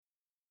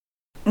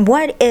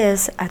What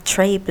is a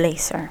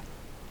trailblazer?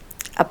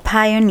 A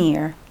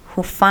pioneer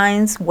who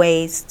finds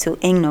ways to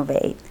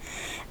innovate.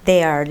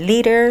 They are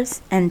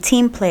leaders and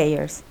team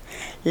players,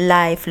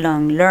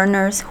 lifelong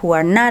learners who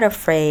are not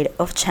afraid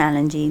of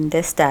challenging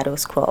the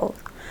status quo.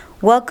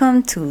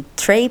 Welcome to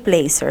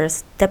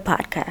Trailblazers, the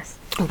podcast.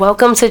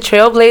 Welcome to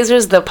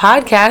Trailblazers, the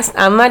podcast.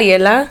 I'm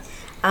Mariela.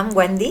 I'm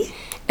Wendy.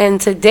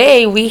 And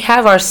today we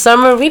have our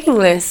summer reading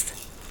list.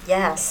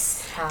 Yes.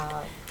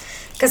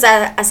 Because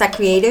as a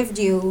creative,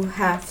 you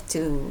have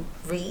to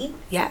read.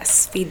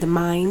 Yes, feed the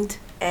mind.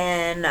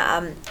 And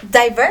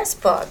diverse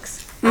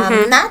books.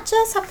 Not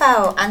just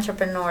about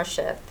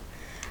entrepreneurship.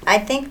 I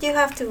think you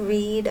have to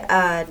read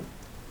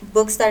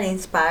books that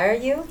inspire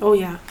you. Oh,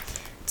 yeah.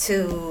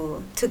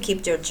 To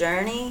keep your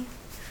journey.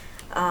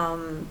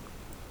 I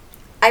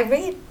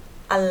read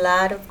a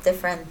lot of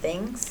different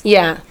things.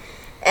 Yeah.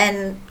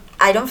 And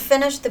I don't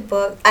finish the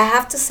book. I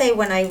have to say,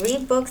 when I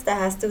read books that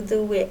has to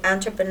do with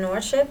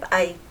entrepreneurship,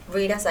 I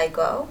read as I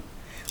go,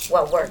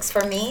 what works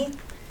for me,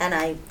 and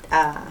I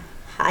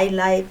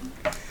highlight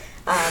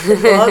the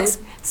books.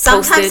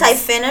 Sometimes I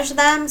finish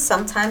them,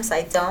 sometimes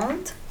I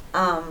don't.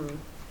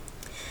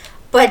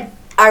 But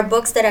are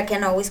books that I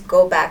can always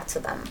go back to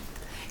them.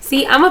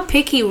 See, I'm a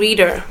picky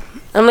reader.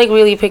 I'm like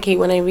really picky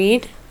when I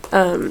read,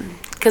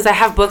 because I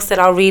have books that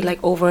I'll read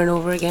like over and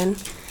over again.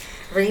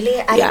 Really?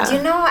 Yeah.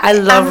 I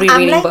love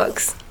rereading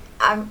books.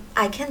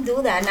 I can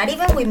do that. Not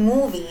even with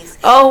movies.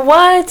 Oh,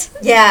 what?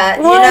 Yeah.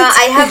 What? You know,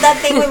 I have that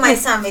thing with my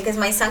son because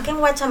my son can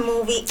watch a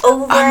movie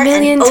over a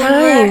million and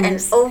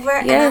times. over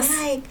and over. Yes. And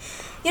I'm like,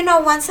 you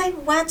know, once I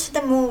watch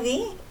the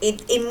movie,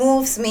 it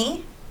moves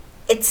me.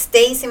 It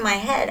stays in my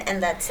head,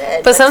 and that's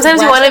it. But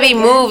sometimes you want to be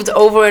moved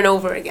over and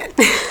over again.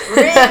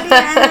 Really?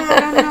 I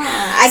don't know.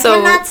 I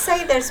cannot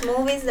say there's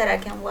movies that I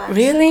can watch.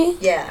 Really?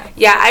 Yeah.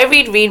 Yeah, I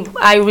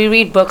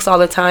reread books all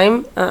the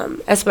time,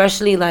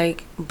 especially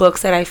like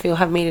books that I feel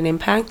have made an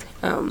impact.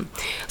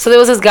 So there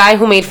was this guy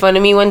who made fun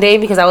of me one day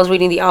because I was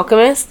reading The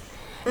Alchemist.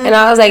 And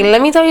I was like,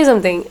 let me tell you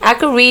something. I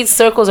could read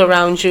Circles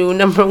Around You,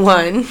 number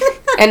one.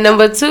 And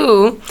number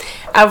two,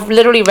 I've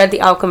literally read The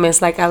Alchemist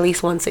like at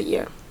least once a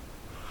year.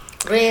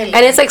 Really?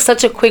 And it's like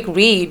such a quick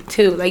read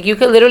too. Like you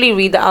could literally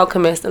read The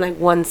Alchemist in like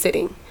one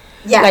sitting.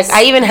 Yes. Like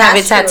I even have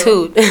it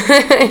tattooed.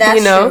 That's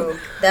you know? true.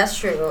 That's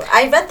true.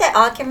 I read The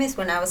Alchemist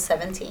when I was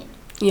 17.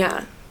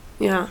 Yeah.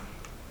 Yeah.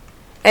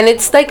 And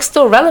it's like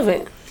still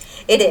relevant.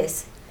 It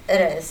is.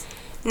 It is.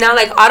 Now,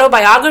 like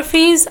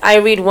autobiographies, I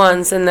read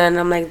once and then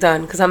I'm like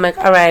done. Because I'm like,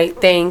 all right,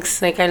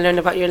 thanks. Like I learned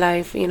about your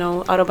life, you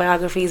know,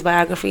 autobiographies,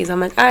 biographies. I'm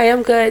like, all right,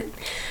 I'm good.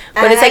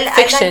 But it's like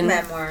fiction. I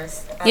like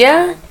memoirs.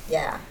 Yeah?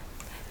 Yeah.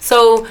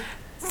 So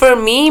for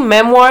me,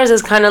 memoirs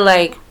is kind of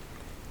like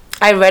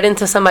I read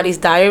into somebody's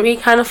diary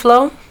kind of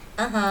flow.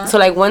 So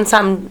like once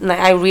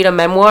I read a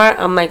memoir,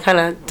 I'm like kind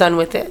of done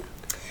with it.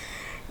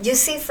 You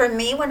see, for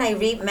me, when I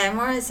read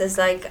memoirs, it's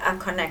like a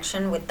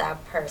connection with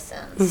that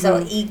person. So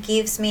it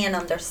gives me an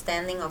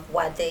understanding of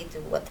what they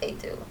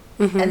do.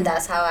 And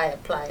that's how I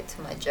apply it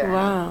to my journey.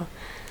 Wow.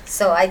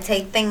 So I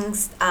take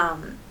things,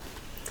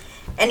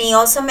 and it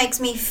also makes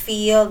me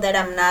feel that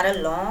I'm not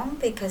alone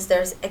because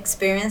there's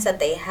experience that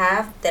they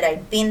have that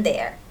I've been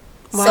there.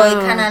 Wow. So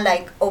it kind of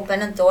like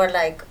open a door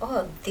like,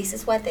 oh, this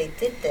is what they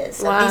did this.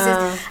 So wow. this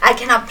is, I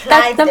can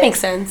apply that makes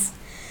sense.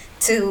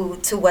 To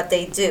what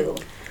they do.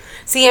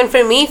 See, and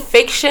for me,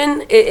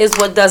 fiction is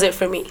what does it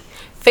for me.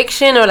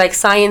 Fiction or like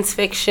science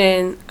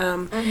fiction,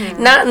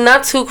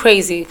 not too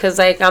crazy because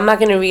like I'm not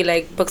gonna read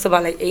like books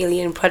about like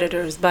alien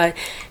predators, but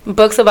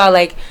books about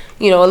like,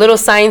 you know, a little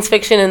science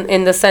fiction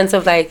in the sense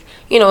of like,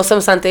 you know, some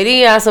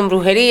santeria, some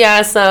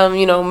brujeria, some,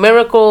 you know,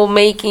 miracle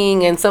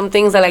making and some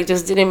things that like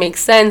just didn't make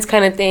sense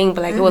kind of thing,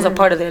 but like it was a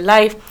part of their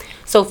life.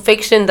 So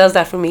fiction does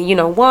that for me, you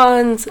know,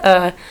 wands,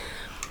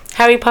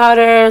 Harry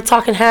Potter,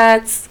 talking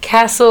hats,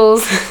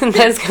 castles.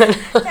 That's kind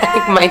of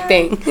like my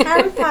thing.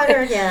 Harry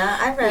Potter, yeah,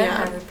 I read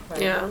Harry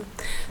Potter. Yeah,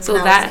 so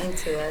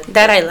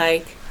that I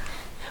like.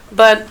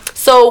 But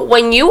so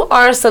when you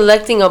are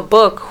selecting a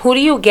book, who do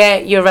you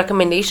get your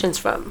recommendations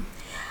from?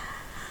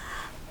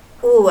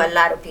 Ooh, a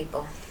lot of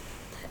people.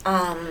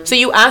 So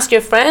you ask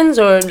your friends,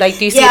 or like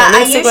do you see it on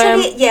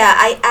Instagram?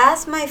 I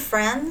ask my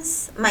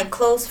friends, my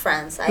close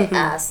friends. I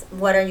ask,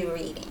 what are you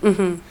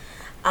reading?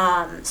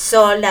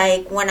 So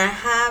like when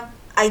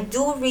I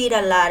do read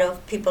a lot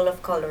of people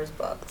of color's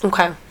books.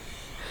 Okay.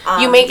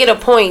 You make it a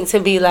point to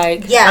be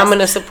like, yes, I'm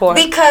gonna support.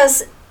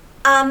 Because,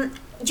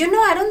 you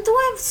know, I don't do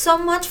it so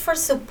much for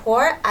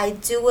support. I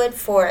do it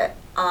for,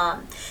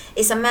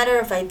 it's a matter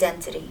of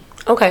identity.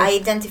 Okay. I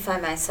identify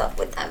myself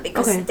with them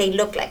because they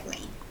look like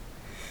me.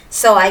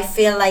 So I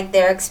feel like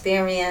their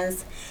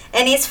experience,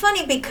 and it's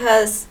funny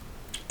because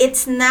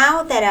it's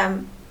now that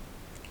I'm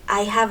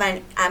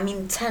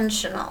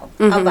intentional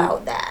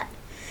about that.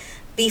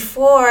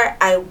 Before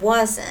I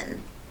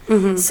wasn't.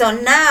 So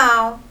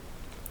now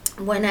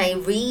when I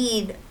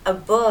read a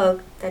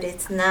book that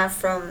it's not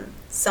from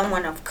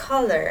someone of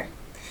color,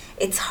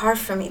 it's hard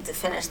for me to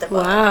finish the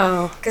book.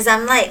 Wow. Because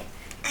I'm like,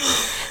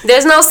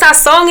 there's no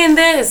sazón in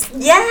this.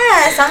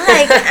 Yes, I'm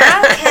like,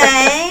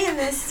 okay,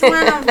 it's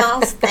one of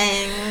those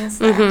things.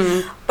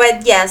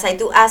 But yes, I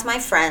do ask my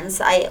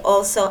friends. I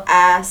also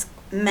ask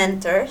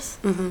mentors.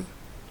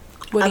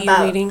 What are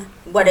you reading?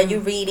 What are you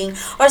reading?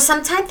 Or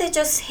sometimes they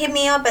just hit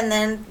me up and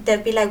then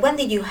they'll be like, when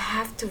did you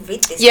have to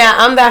read this Yeah,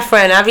 book? I'm that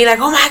friend. I'll be like,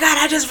 oh my God,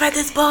 I just read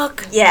this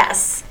book.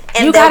 Yes.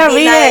 And You they'll gotta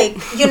be read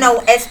like, you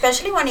know,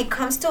 especially when it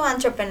comes to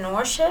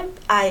entrepreneurship,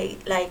 I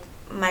like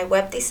my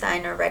web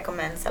designer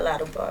recommends a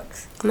lot of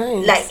books.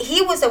 Nice. Like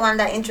he was the one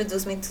that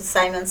introduced me to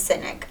Simon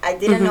Sinek. I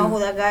didn't know who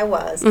that guy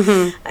was.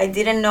 I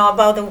didn't know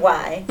about the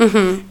why.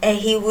 And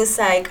he was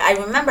like, I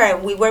remember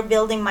we were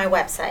building my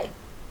website.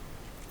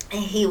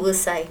 And he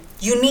was like,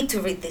 you need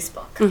to read this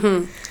book.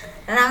 And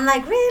I'm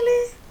like,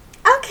 really?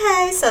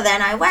 Okay. So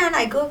then I went,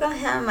 I Googled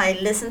him, I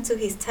listened to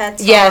his TED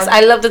Talk. Yes,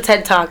 I love the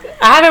TED Talk.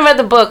 I haven't read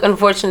the book,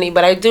 unfortunately,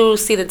 but I do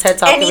see the TED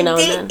Talk And every now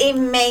and then. it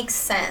makes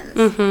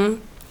sense.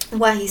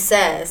 What he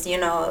says, you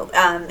know,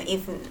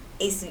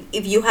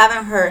 if you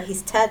haven't heard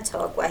his TED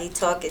Talk, what he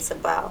talk is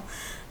about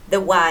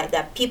the why,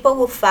 that people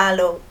will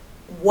follow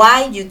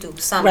why you do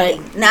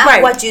something. Right. Not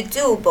Right. what you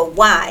do, but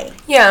why.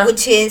 Yeah.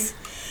 Which is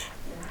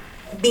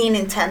being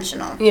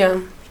intentional. Yeah.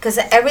 Because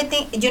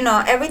everything, you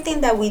know,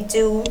 everything that we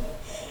do,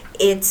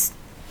 it's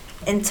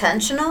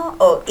intentional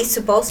or it's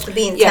supposed to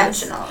be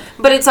intentional. Yes.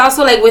 But it's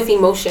also like with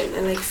emotion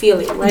and like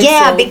feeling, right?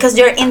 Yeah, So- because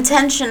you're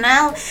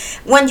intentional.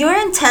 When you're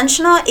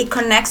intentional, it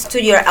connects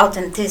to your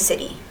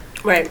authenticity.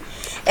 Right.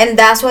 And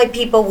that's why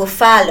people will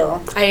follow.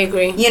 I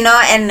agree. You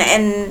know,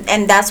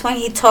 and that's when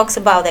he talks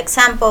about the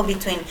example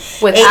between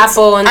With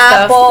Apple and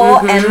stuff.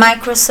 Apple and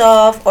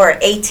Microsoft or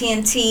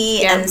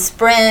AT&T Yeah. and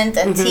Sprint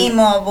and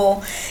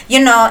T-Mobile. You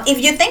know, if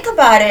you think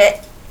about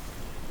it,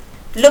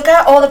 look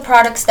at all the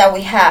products that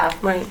we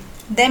have. Right.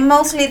 They're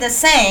mostly the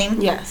same,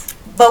 Yes.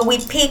 but we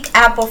pick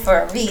Apple for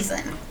a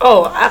reason.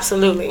 Oh,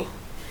 absolutely.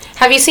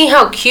 Have you seen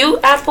how cute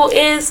Apple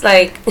is?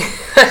 Like,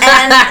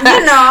 And,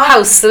 you know,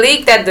 how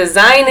sleek that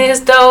design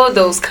is, though.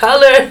 Those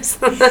colors.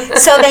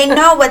 so they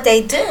know what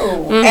they do,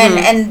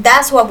 and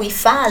that's what we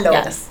follow.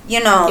 Yes.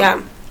 You know.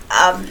 Yeah.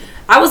 Um,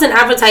 I was an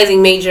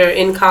advertising major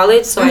in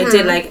college, so I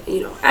did like,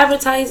 you know,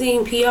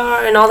 advertising,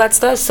 PR, and all that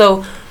stuff.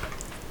 So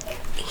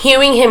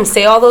hearing him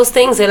say all those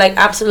things, it like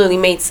absolutely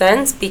made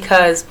sense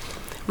because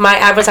my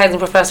advertising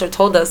professor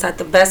told us that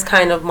the best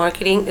kind of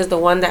marketing is the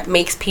one that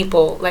makes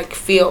people like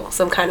feel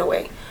some kind of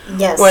way.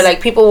 yes. Where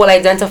like people will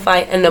identify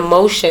an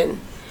emotion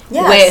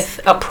Yes.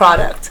 with a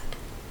product.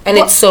 And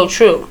Well- it's so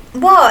true.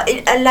 Well,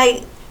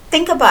 like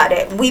think about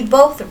it. We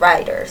both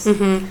writers,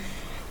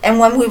 and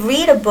when we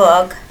read a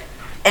book,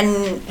 and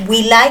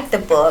we like the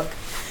book,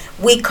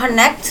 we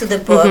connect to the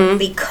book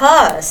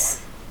because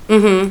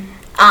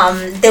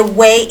the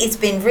way it's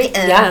been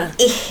written, Yeah.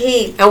 it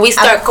hit, And we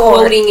start a chord,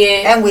 quoting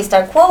it. and we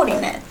start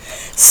quoting it.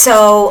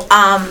 So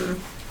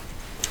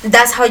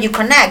that's how you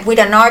connect with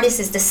an artist.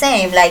 Is the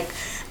same. Like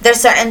there's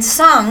certain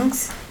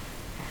songs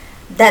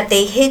that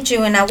they hit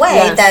you in a way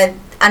Yes. that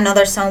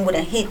another song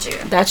wouldn't hit you.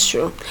 That's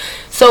true.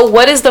 So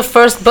what is the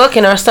first book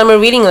in our summer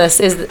reading list?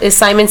 Is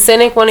Simon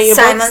Sinek one of your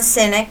Simon books?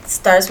 Sinek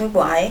starts with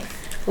why.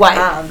 Why?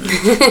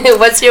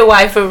 What's your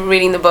why for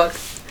reading the book?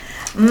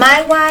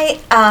 My why,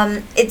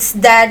 it's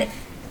that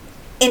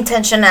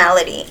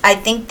intentionality. I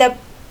think that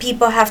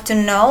people have to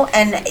know,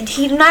 and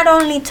he not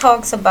only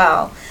talks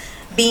about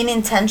being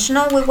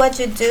intentional with what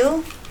you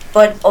do,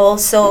 but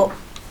also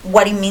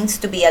what it means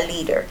to be a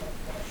leader.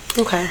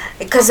 Okay.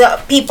 Because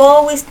people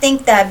always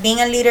think that being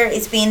a leader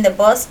is being the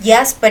boss.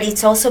 Yes, but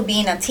it's also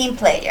being a team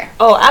player.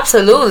 Oh,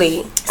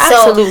 absolutely.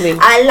 Absolutely. So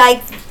I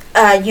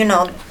like, you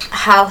know,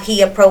 how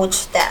he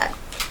approached that.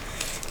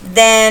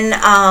 Then,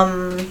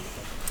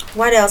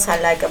 what else I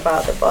like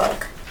about the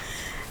book?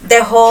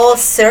 The whole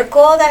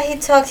circle that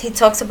he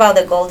talks about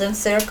the golden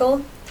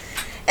circle,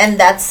 and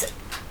that's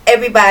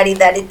everybody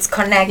that it's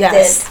connected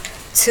Yes.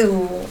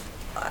 to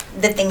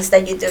the things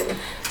that you do.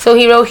 So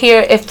he wrote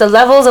here, if the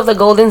levels of the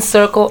golden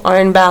circle are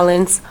in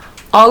balance,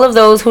 all of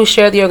those who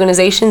share the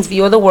organization's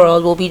view of the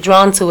world will be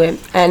drawn to it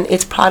and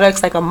its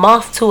products like a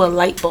moth to a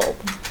light bulb.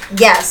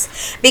 Yes,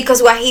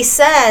 because what he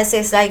says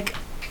is like,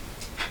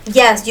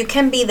 yes, you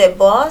can be the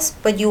boss,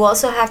 but you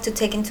also have to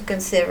take into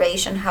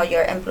consideration how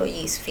your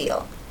employees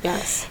feel.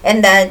 Yes.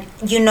 And that,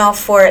 you know,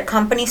 for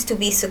companies to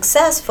be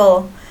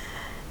successful,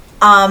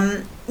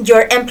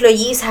 your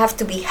employees have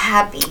to be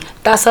happy.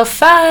 That's a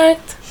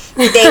fact.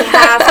 They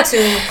have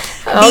to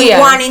Oh, be yeah.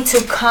 wanting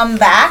to come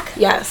back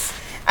Yes.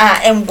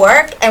 and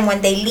work, and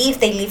when they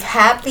leave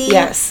happy.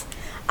 Yes.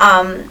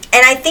 And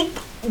I think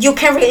you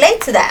can relate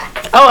to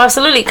that. Oh,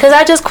 absolutely. Because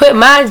I just quit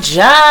my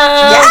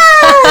job.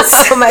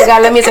 Yes. Oh, my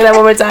God. Let me say that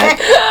one more time.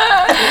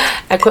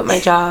 I quit my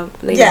job,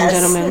 ladies and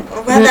gentlemen.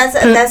 Well,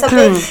 that's a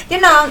big, you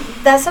know,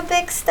 that's a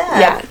big step.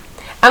 Yeah.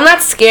 I'm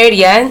not scared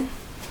yet.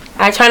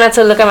 I try not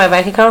to look at my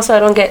bank account so I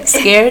don't get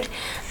scared.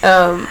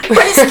 But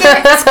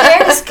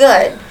scared is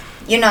good.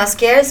 You know,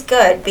 scared is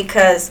good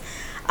because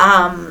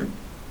I'm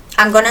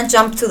gonna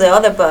jump to the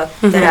other book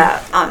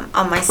that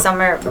on my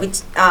summer,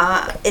 which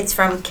it's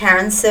from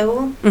Karen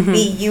Civil,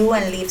 Be You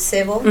and Leave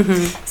Civil.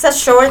 It's a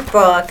short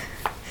book,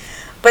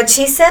 but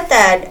she said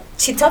that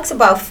she talks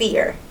about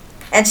fear,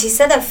 And she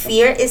said that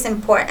fear is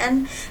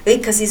important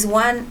because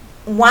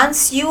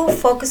once you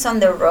focus on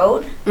the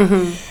road,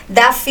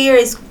 that fear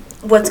is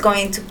what's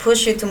going to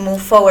push you to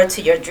move forward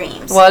to your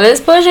dreams. Well, it's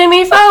pushing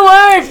me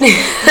forward.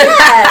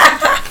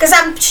 Yes, because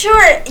I'm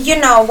sure,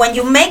 when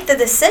you make the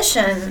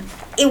decision,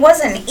 it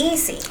wasn't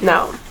easy.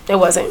 No, it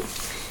wasn't.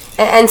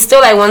 And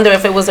still I wonder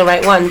if it was the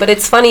right one. But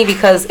it's funny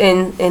because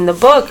in the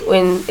book,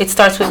 when it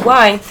starts with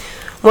why,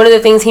 one of the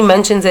things he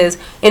mentions is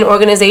an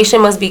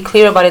organization must be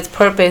clear about its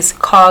purpose,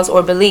 cause,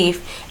 or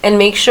belief, and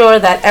make sure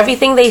that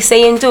everything they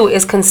say and do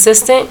is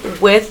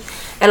consistent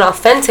with and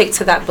authentic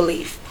to that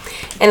belief.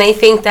 And I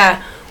think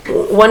that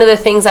one of the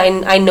things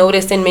I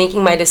noticed in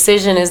making my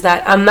decision is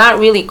that I'm not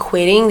really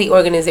quitting the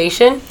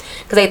organization,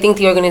 because I think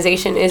the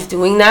organization is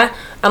doing that.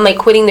 I'm like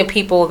quitting the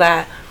people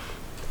that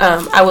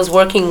I was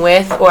working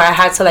with or I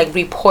had to like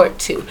report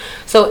to.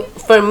 So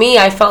for me,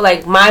 I felt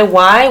like my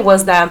why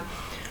was that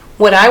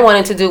what I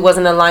wanted to do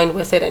wasn't aligned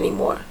with it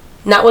anymore.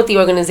 Not with the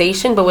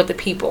organization, but with the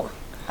people.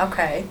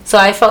 Okay. So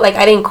I felt like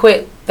I didn't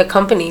quit the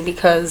company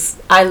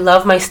because I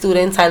love my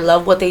students. I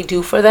love what they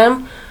do for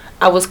them.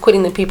 I was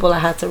quitting the people I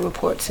had to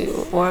report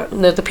to, or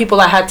the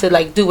people I had to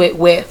like do it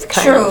with.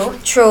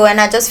 True.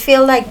 And I just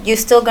feel like you're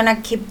still gonna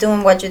keep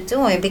doing what you're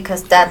doing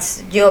because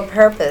that's your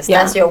purpose.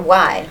 Yeah. That's your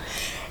why.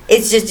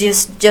 It's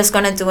just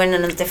gonna do it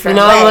in a different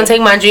way. I'm gonna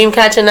take my dream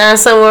catching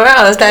ass somewhere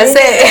else. That's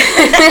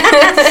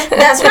it.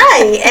 That's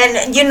right,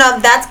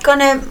 and that's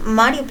gonna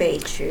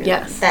motivate you.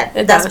 Yes,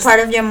 that's part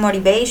of your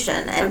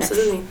motivation, and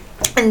absolutely.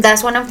 And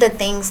that's one of the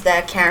things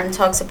that Karen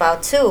talks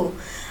about too,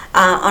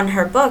 on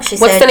her book.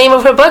 What's the name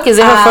of her book? Is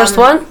it her first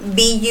one?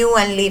 Be You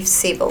and Leave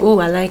Civil. Ooh,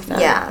 I like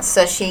that. Yeah,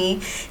 so she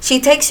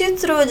takes you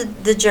through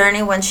the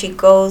journey when she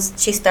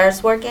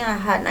starts working at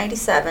Hot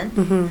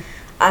 97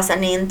 as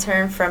an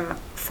intern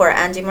for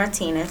Angie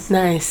Martinez.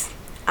 Nice.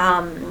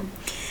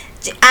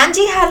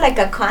 Angie had like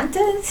a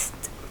contest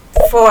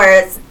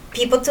for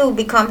people to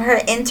become her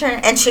intern,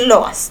 and she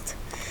lost.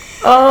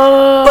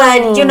 Oh.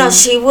 But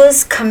she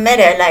was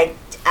committed. Like,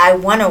 I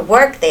want to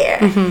work there,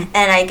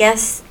 and I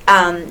guess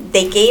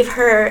they gave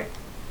her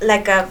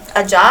like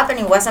a job, and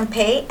it wasn't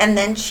paid. And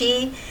then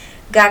she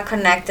got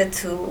connected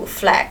to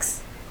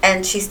Flex,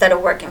 and she started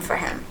working for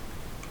him.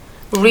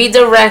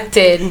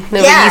 Redirected.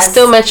 Yes. You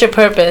still met your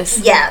purpose.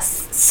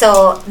 Yes.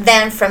 So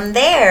then from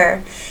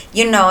there,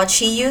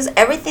 she used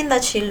everything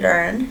that she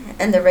learned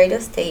in the radio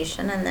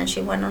station, and then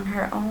she went on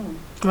her own.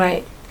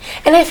 Right.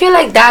 And I feel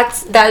like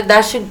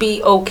that should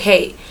be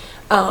okay.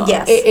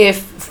 Yes.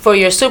 If for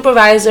your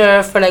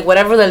supervisor, for like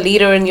whatever the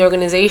leader in the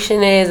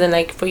organization is, and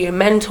like for your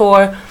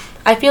mentor,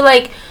 I feel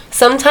like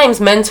sometimes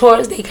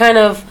mentors, they kind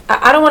of,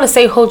 I don't want to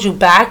say hold you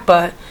back,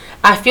 but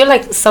I feel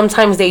like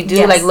sometimes they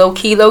do, like low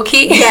key.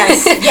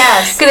 Yes,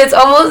 yes. Because it's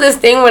almost this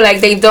thing where like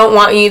they don't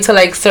want you to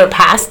like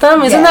surpass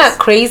them. Isn't that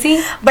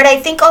crazy? But I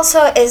think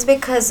also it's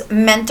because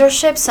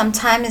mentorship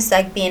sometimes is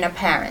like being a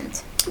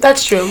parent.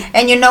 That's true.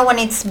 And when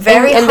it's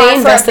very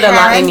hard for a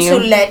parent to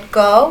let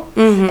go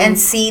and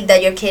see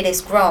that your kid is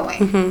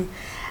growing.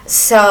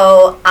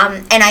 So,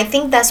 and I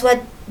think that's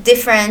what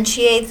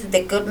differentiates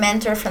the good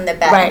mentor from the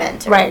bad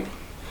mentor. Right.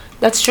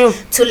 That's true.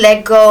 To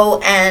let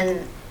go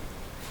and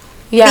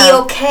be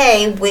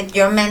okay with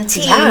your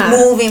mentee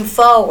moving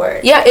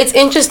forward. Yeah, it's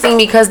interesting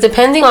because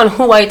depending on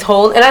who I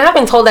told, and I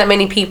haven't told that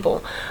many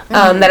people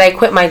that I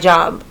quit my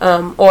job,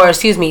 or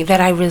excuse me,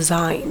 that I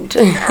resigned.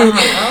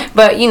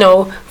 But,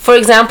 for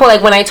example,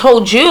 like when I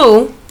told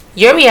you,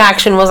 your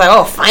reaction was like,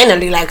 oh,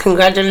 finally, like,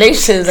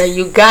 congratulations, like,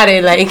 you got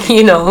it, like,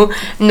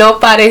 no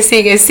pare,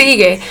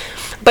 sigue.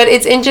 But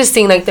it's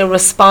interesting, like, the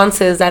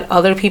responses that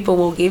other people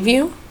will give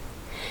you.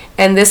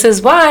 And this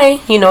is why,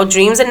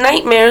 Dreams and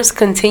Nightmares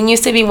continues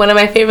to be one of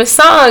my favorite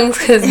songs,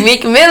 because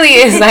Meek Millie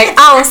is like,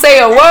 I don't say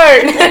a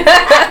word.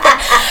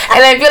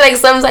 And I feel like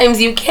sometimes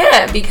you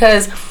can't,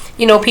 because,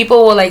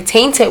 people will like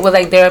taint it with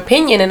like their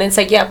opinion, and it's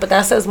like, yeah, but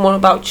that says more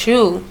about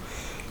you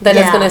than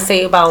it's going to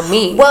say about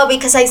me. Well,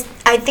 because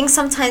I think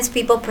sometimes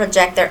people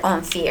project their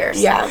own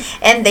fears. Yeah.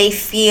 And they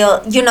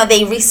feel,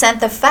 they resent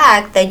the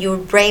fact that you're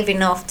brave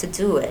enough to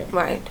do it.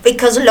 Right.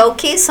 Because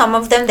low-key, some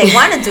of them, they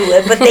want to do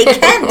it, but they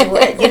can't do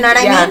it. You know what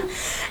I mean?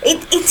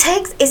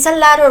 It's a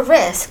lot of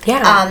risk.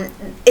 Yeah.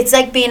 It's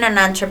like being an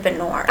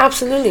entrepreneur.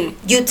 Absolutely.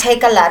 You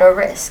take a lot of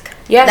risk.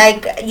 Yeah.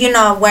 Like,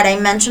 what I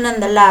mentioned in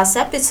the last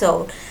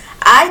episode,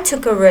 I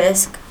took a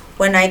risk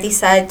when I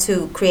decided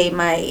to create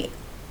my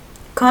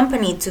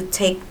company to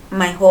take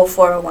my whole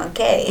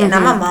 401k, and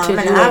I'm a mom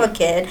and I have a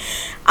kid,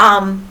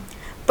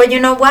 but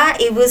you know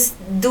what, it was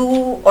do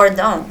or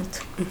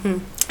don't,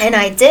 and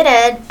I did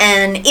it.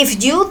 And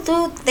if you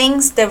do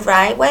things the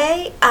right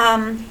way,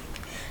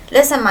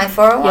 listen, my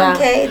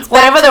 401k, it's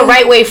whatever the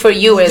right way for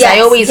you is. I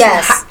always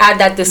add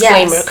that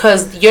disclaimer,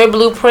 because your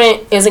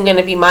blueprint isn't going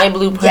to be my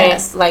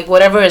blueprint. Like,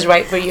 whatever is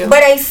right for you.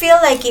 But I feel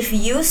like if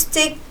you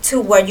stick to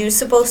what you're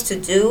supposed to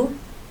do,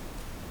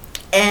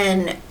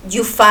 and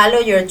you follow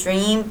your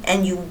dream,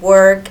 and you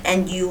work,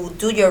 and you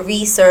do your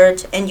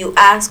research, and you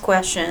ask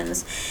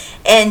questions,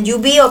 and you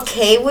be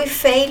okay with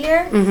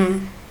failure,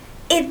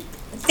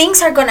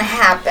 things are gonna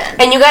happen.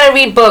 And you gotta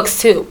read books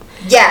too.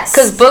 Yes.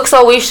 Because books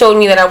always showed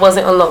me that I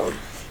wasn't alone.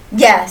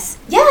 Yes.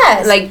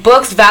 Yes. Like,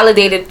 books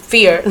validated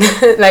fear.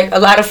 Like, a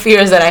lot of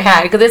fears that I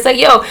had. Because it's like,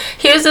 yo,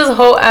 here's this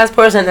whole ass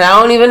person that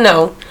I don't even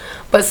know.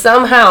 But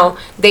somehow,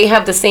 they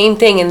have the same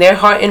thing in their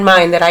heart and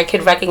mind that I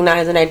could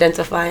recognize and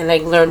identify and,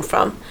 like, learn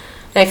from.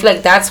 And I feel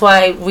like that's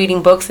why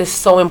reading books is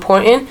so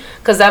important.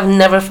 Because I've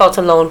never felt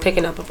alone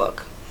picking up a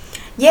book.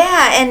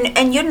 Yeah,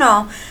 and you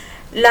know,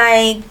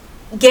 like,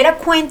 get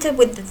acquainted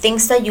with the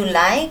things that you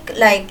like.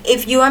 Like,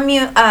 if you're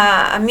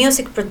a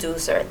music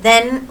producer,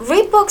 then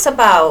read books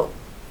about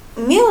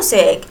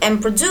music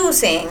and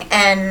producing.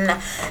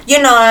 And,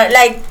 you know,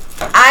 like,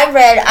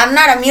 I'm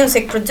not a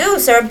music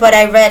producer, but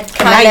I read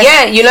Not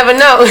yet, you never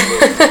know.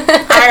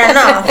 I don't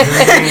know.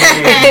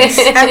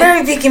 I'm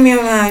very picky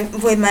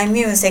with my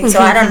music, so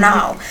I don't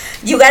know.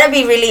 You gotta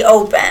be really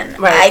open.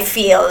 Right. I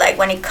feel like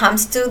when it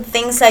comes to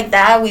things like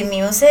that with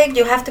music,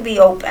 you have to be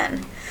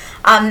open.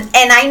 And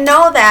I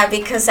know that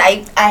because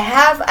I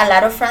have a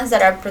lot of friends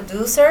that are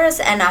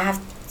producers, and I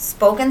have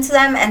spoken to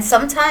them, and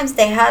sometimes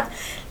they have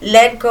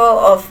let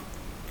go of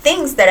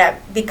things that have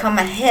become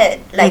a hit.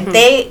 Like,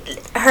 they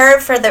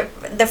heard for the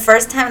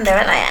first time, they were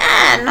like,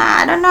 no,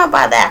 I don't know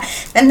about that.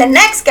 Then the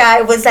next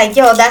guy was like,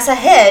 yo, that's a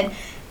hit,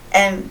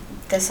 and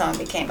the song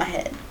became a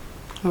hit.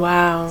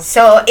 Wow.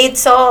 So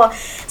it's all,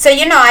 so,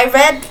 you know, I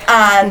read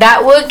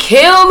that would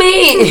kill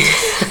me.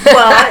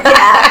 well,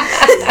 yeah.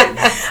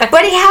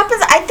 But it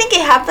happens, I think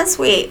it happens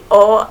with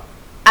all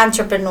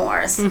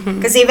entrepreneurs,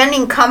 because even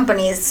in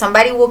companies,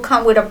 somebody will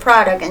come with a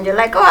product and you're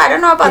like, oh, I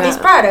don't know about this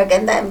product,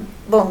 and then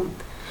boom.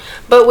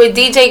 But with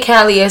DJ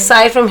Khaled,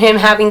 aside from him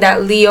having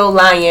that Leo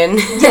lion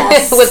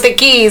with the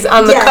keys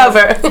on the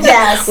cover,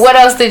 what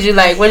else did you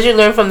like? What did you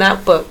learn from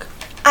that book?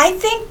 I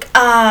think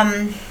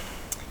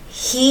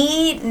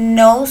he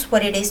knows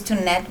what it is to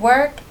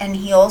network, and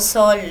he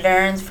also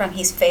learns from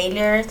his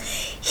failures.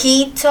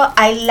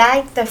 I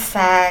like the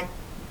fact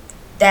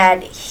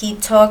that he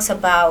talks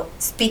about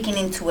speaking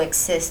into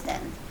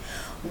existence.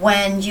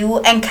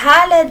 And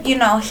Khaled, you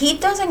know, he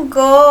doesn't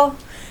go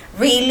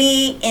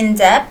really in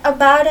depth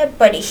about it,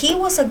 but he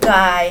was a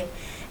guy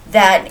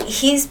that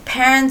his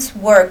parents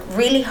worked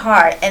really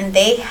hard, and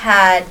they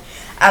had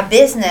a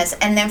business,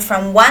 and then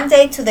from one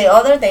day to the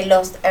other they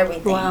lost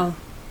everything. Wow.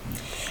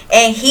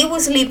 And he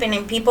was sleeping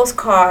in people's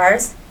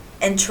cars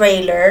and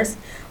trailers,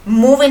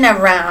 moving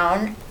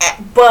around,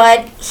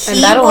 but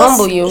he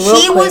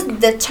was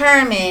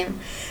determined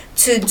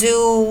to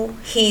do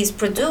his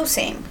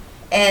producing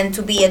and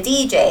to be a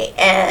DJ.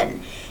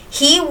 And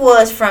he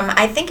was from,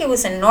 I think it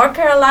was in North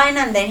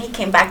Carolina, and then he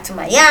came back to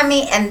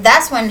Miami, and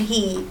that's when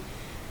he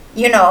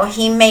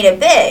made it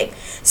big.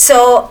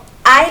 So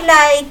I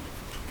like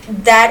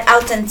that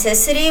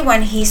authenticity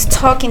when he's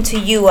talking to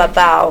you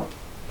about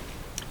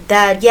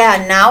that.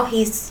 Yeah, now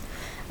he's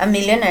a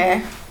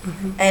millionaire.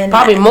 And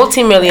probably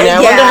multi-millionaire.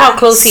 I wonder how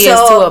close he is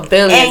to $1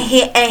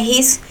 billion. And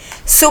he's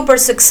super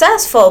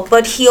successful,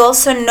 but he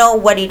also know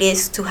what it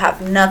is to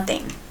have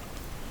nothing.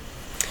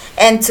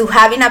 And to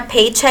having a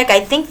paycheck,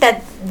 I think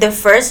that the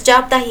first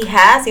job that he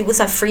has, it was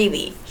a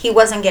freebie. He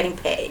wasn't getting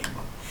paid.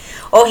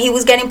 Or he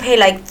was getting paid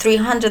like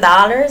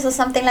 $300 or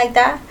something like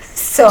that.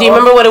 So do you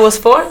remember what it was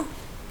for?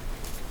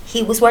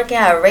 He was working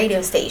at a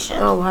radio station.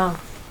 Oh, wow.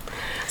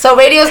 So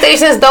radio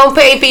stations don't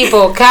pay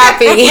people.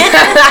 Copy. And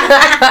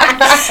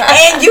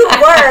you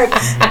work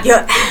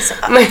your ass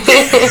off.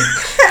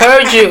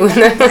 Heard you.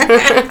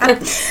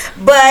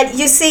 But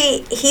you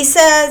see, he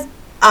says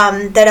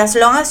that as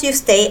long as you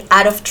stay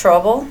out of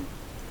trouble,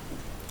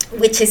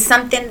 which is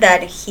something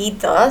that he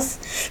does,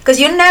 because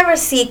you never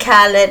see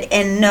Khaled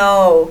in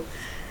no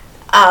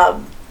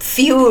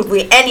feud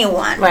with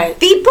anyone. Right.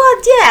 People,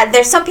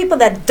 there's some people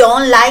that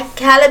don't like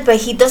Khaled,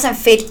 but he doesn't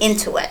fit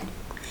into it.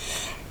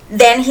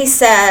 Then he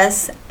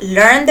says,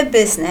 learn the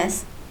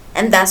business,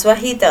 and that's what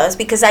he does,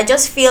 because I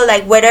just feel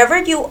like wherever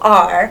you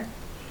are,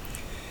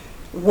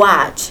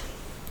 watch,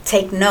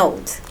 take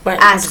notes,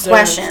 ask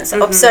questions,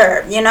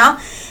 observe, you know,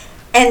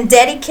 and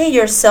dedicate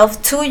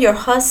yourself to your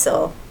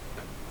hustle.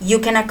 You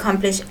can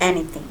accomplish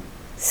anything,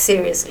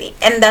 seriously.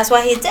 And that's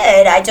what he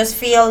did. I just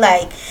feel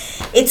like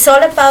it's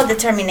all about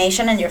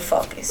determination and your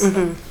focus.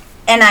 And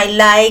I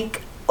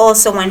like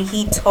also when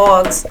he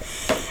talks,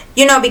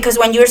 you know, because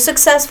when you're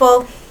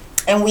successful,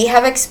 and we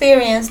have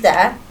experienced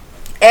that,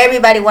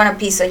 everybody want a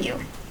piece of you.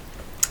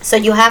 So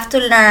you have to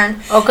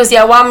learn. Oh, because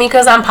y'all want me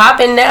because I'm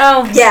popping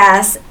now.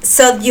 Yes.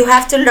 So you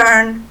have to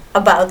learn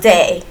about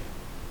Day.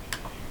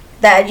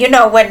 That, you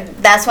know,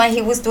 that's when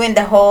he was doing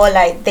the whole,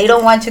 like, they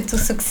don't want you to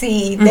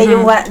succeed. They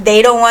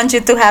don't want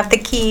you to have the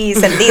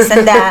keys and this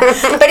and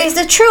that. But it's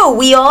the truth.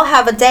 We all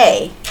have a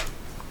Day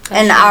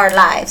in our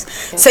lives.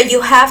 Yeah. So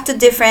you have to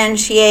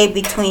differentiate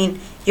between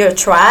your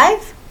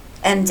tribe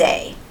and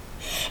Day.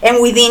 And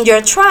within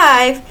your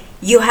tribe,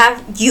 you're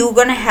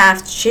gonna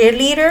have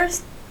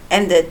cheerleaders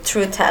and the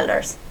truth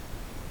tellers,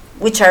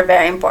 which are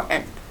very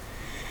important.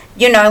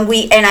 You know,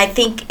 and I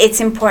think it's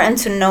important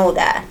to know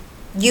that.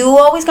 You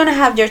always gonna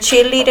have your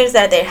cheerleaders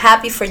that they're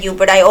happy for you,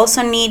 but I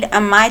also need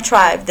on my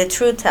tribe the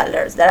truth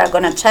tellers that are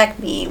gonna check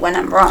me when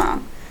I'm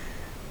wrong.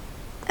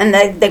 And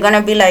they're going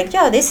to be like,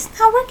 yo, this is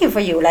not working for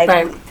you. Like,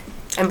 right.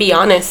 And be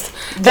honest.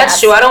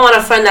 That's true. I don't want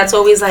a friend that's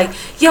always like,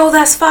 yo,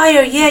 that's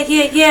fire.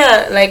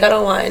 Yeah. Like, I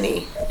don't want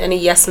any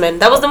yes men.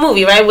 That was the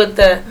movie, right? With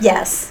the...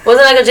 Yes.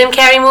 Wasn't it like a Jim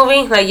Carrey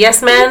movie? Like,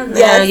 yes men?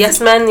 Yes.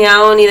 Yes men? Yeah, I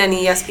don't need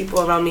any yes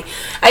people around me.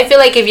 I feel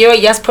like if you're a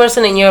yes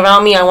person and you're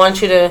around me, I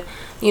want you to,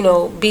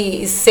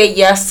 say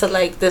yes to,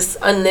 like, this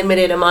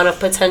unlimited amount of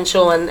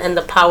potential and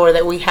the power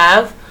that we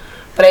have.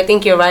 But I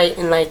think you're right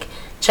in, like,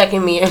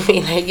 checking me and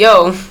being like,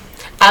 yo...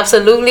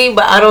 Absolutely,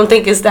 but I don't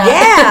think it's that.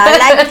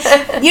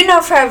 Yeah,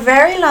 like, for a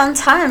very long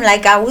time,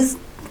 like, I was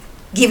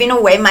giving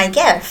away my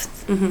gift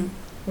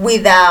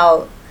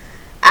without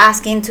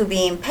asking to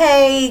being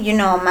paid,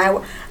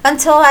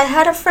 until I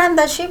had a friend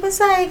that she was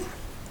like,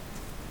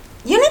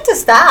 you need to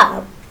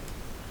stop.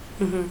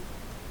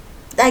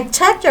 Like,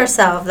 check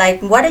yourself.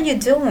 Like, what are you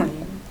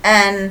doing?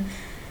 And,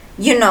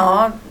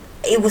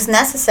 it was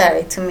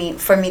necessary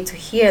for me to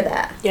hear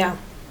that. Yeah.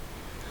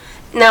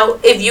 Now,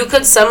 if you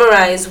could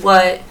summarize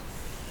what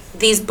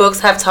these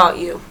books have taught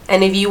you,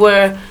 and if you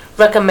were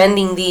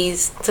recommending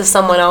these to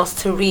someone else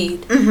to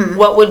read,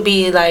 what would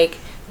be like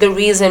the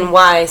reason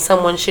why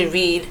someone should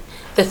read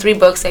the 3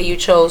 books that you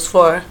chose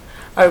for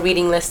our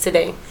reading list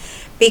today?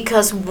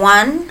 Because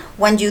one,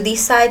 when you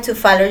decide to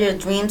follow your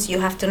dreams, you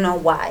have to know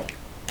why.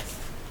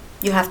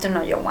 You have to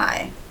know your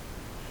why.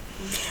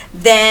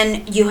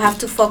 Then you have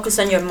to focus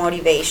on your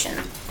motivation,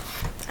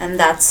 and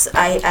that's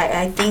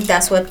I think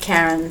that's what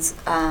Karen's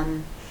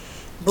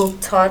book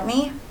taught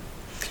me.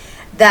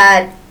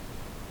 That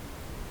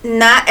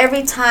not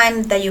every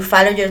time that you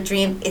follow your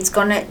dream,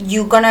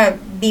 you're gonna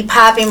be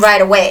popping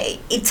right away.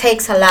 It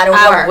takes a lot of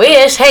work. I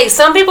wish. Hey,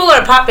 some people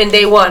are popping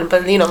day one,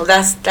 but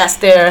that's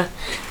their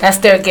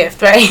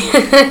gift, right?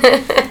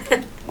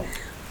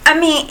 I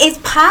mean, it's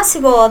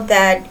possible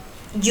that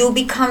you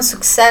become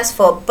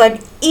successful,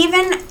 but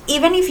even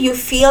if you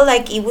feel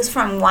like it was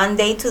from one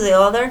day to the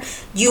other,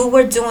 you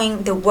were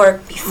doing the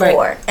work before.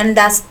 Right. And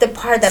that's the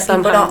part that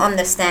people don't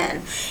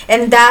understand.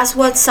 And that's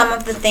what some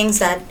of the things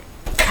that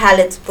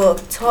Khaled's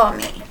book taught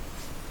me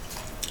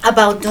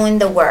about doing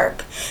the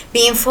work,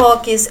 being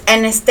focused,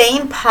 and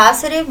staying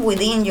positive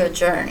within your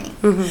journey.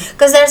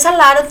 Because there's a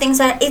lot of things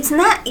that it's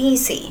not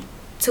easy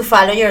to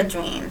follow your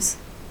dreams.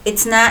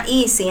 It's not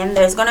easy, and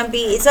there's gonna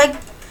be it's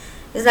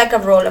like a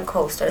roller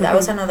coaster. That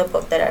was another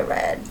book that I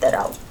read that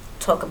I'll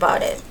talk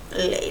about it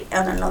late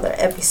on another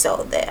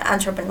episode, the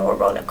Entrepreneur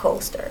Roller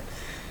Coaster.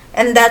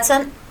 And that's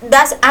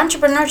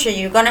entrepreneurship.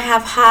 You're gonna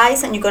have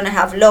highs and you're gonna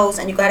have lows,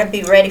 and you gotta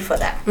be ready for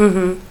that.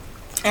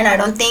 And I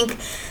don't think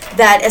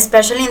that,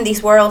 especially in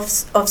this world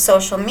of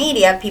social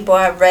media, people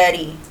are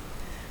ready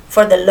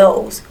for the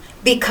lows,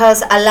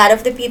 because a lot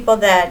of the people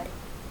that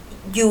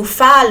you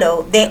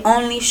follow, they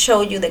only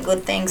show you the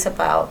good things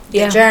about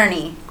the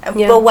journey.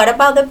 But what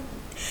about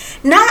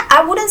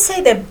I wouldn't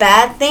say the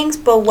bad things,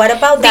 but what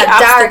about the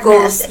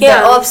darkness,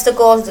 the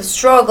obstacles, the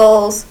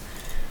struggles?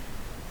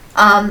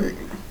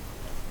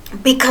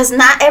 Because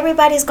not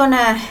everybody's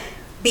gonna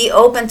be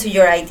open to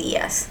your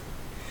ideas.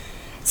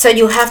 So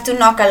you have to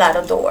knock a lot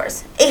of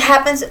doors. It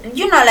happens,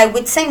 like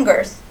with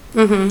singers.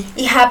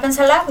 It happens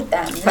a lot with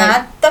them. Right.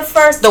 Not the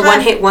first time. The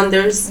one-hit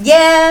wonders.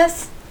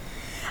 Yes.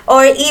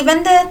 Or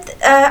even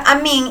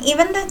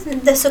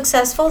the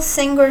successful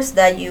singers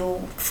that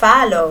you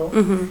follow,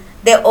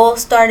 they all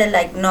started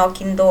like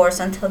knocking doors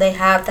until they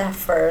have that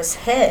first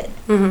hit.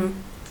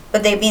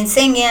 But they've been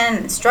singing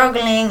and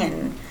struggling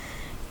and,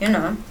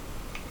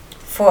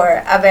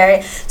 for a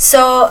very...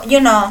 So,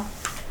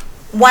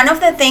 one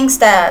of the things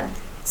that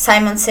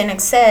Simon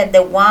Sinek said,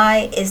 the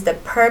why is the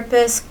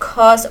purpose,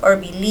 cause, or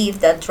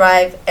belief that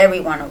drive every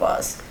one of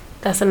us.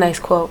 That's a nice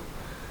quote.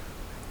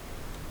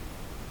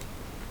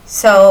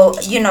 So,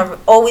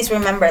 always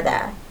remember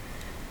that.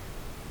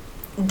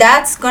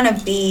 That's going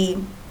to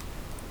be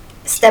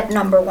step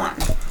number 1.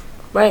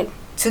 Right.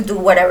 To do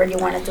whatever you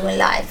want to do in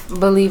life.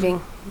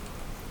 Believing.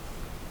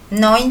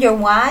 Knowing your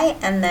why,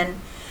 and then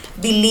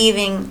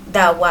believing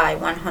that why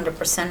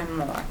 100% and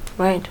more.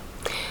 Right.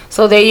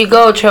 So there you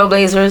go,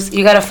 Trailblazers.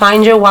 You got to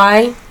find your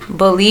why,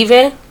 believe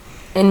it,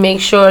 and make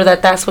sure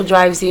that that's what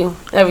drives you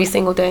every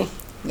single day.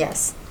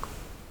 Yes.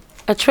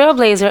 A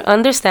trailblazer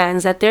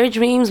understands that their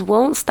dreams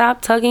won't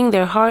stop tugging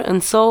their heart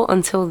and soul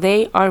until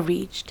they are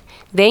reached.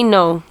 They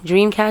know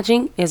dream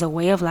catching is a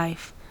way of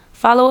life.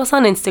 Follow us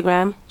on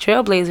Instagram,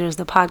 Trailblazers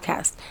the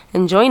podcast,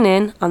 and join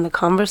in on the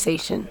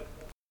conversation.